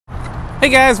Hey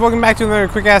guys, welcome back to another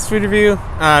quick ass food review.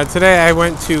 Today I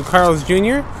went to Carl's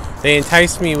Jr. They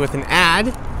enticed me with an ad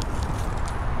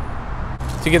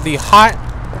to get the hot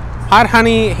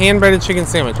honey hand breaded chicken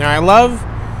sandwich. Now I love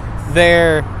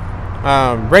their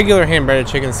regular hand breaded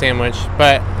chicken sandwich,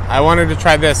 but I wanted to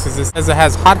try this because it says it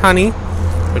has hot honey,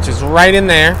 which is right in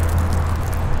there,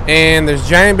 and there's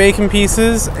giant bacon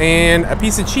pieces and a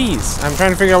piece of cheese. I'm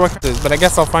trying to figure out what it is, but I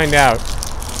guess I'll find out.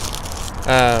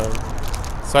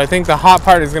 So I think the hot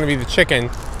part is going to be the chicken,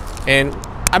 and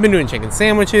I've been doing chicken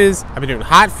sandwiches, I've been doing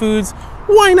hot foods.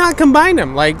 Why not combine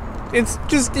them? Like, it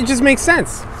just makes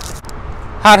sense.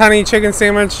 Hot honey chicken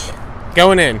sandwich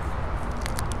going in.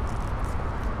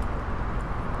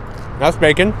 That's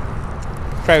bacon.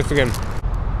 Try this again.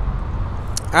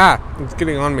 It's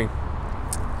getting on me.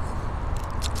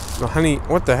 The honey,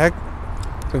 what the heck?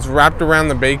 It's wrapped around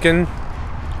the bacon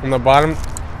on the bottom.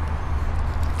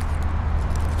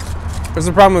 There's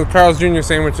the problem with Carl's Jr.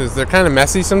 sandwiches. They're kind of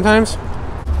messy sometimes.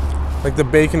 Like the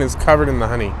bacon is covered in the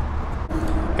honey.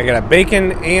 I got a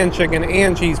bacon and chicken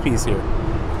and cheese piece here.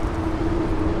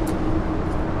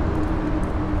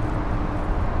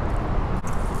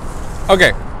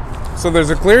 Okay, so there's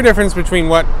a clear difference between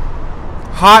what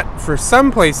hot for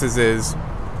some places is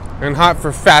and hot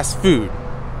for fast food.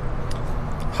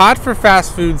 Hot for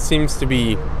fast food seems to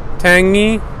be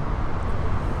tangy,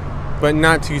 but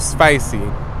not too spicy.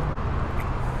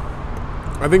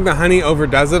 I think the honey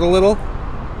overdoes it a little.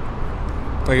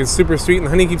 Like, it's super sweet and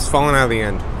the honey keeps falling out of the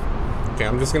end. Okay,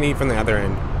 I'm just gonna eat from the other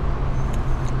end.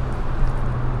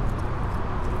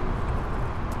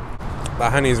 The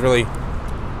honey is really...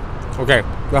 Okay,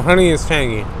 the honey is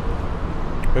tangy,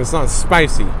 but it's not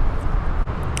spicy.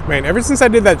 Man, ever since I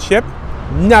did that chip,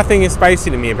 nothing is spicy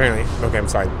to me, apparently. Okay, I'm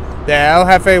sorry. The El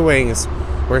Jefe wings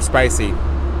were spicy.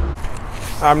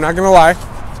 I'm not gonna lie.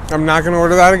 I'm not gonna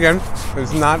order that again.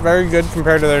 It's not very good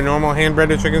compared to their normal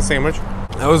hand-breaded chicken sandwich.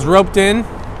 I was roped in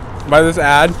by this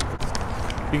ad.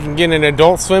 You can get an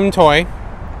Adult Swim toy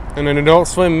and an Adult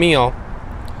Swim meal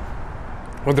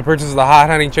with the purchase of the hot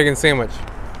honey chicken sandwich.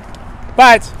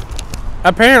 But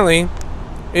apparently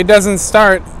it doesn't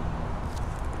start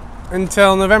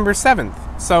until November 7th.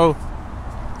 So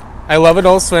I love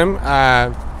Adult Swim.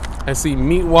 I see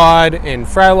Meatwad and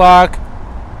Frylock,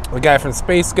 the guy from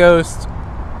Space Ghost,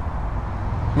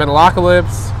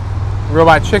 Metalocalypse,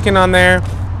 Robot Chicken on there.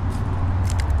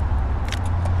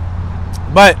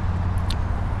 But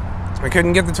I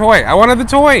couldn't get the toy. I wanted the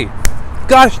toy.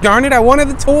 Gosh darn it, I wanted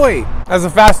the toy. As a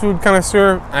fast food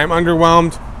connoisseur, I'm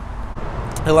underwhelmed.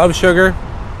 I love sugar.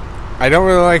 I don't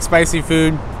really like spicy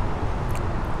food,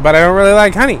 but I don't really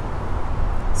like honey.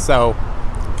 So,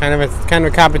 kind of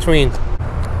a caught between.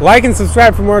 Like and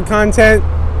subscribe for more content.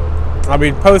 I'll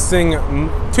be posting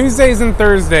Tuesdays and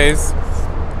Thursdays.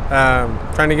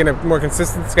 Trying to get a more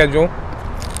consistent schedule.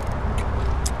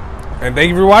 And thank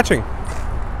you for watching.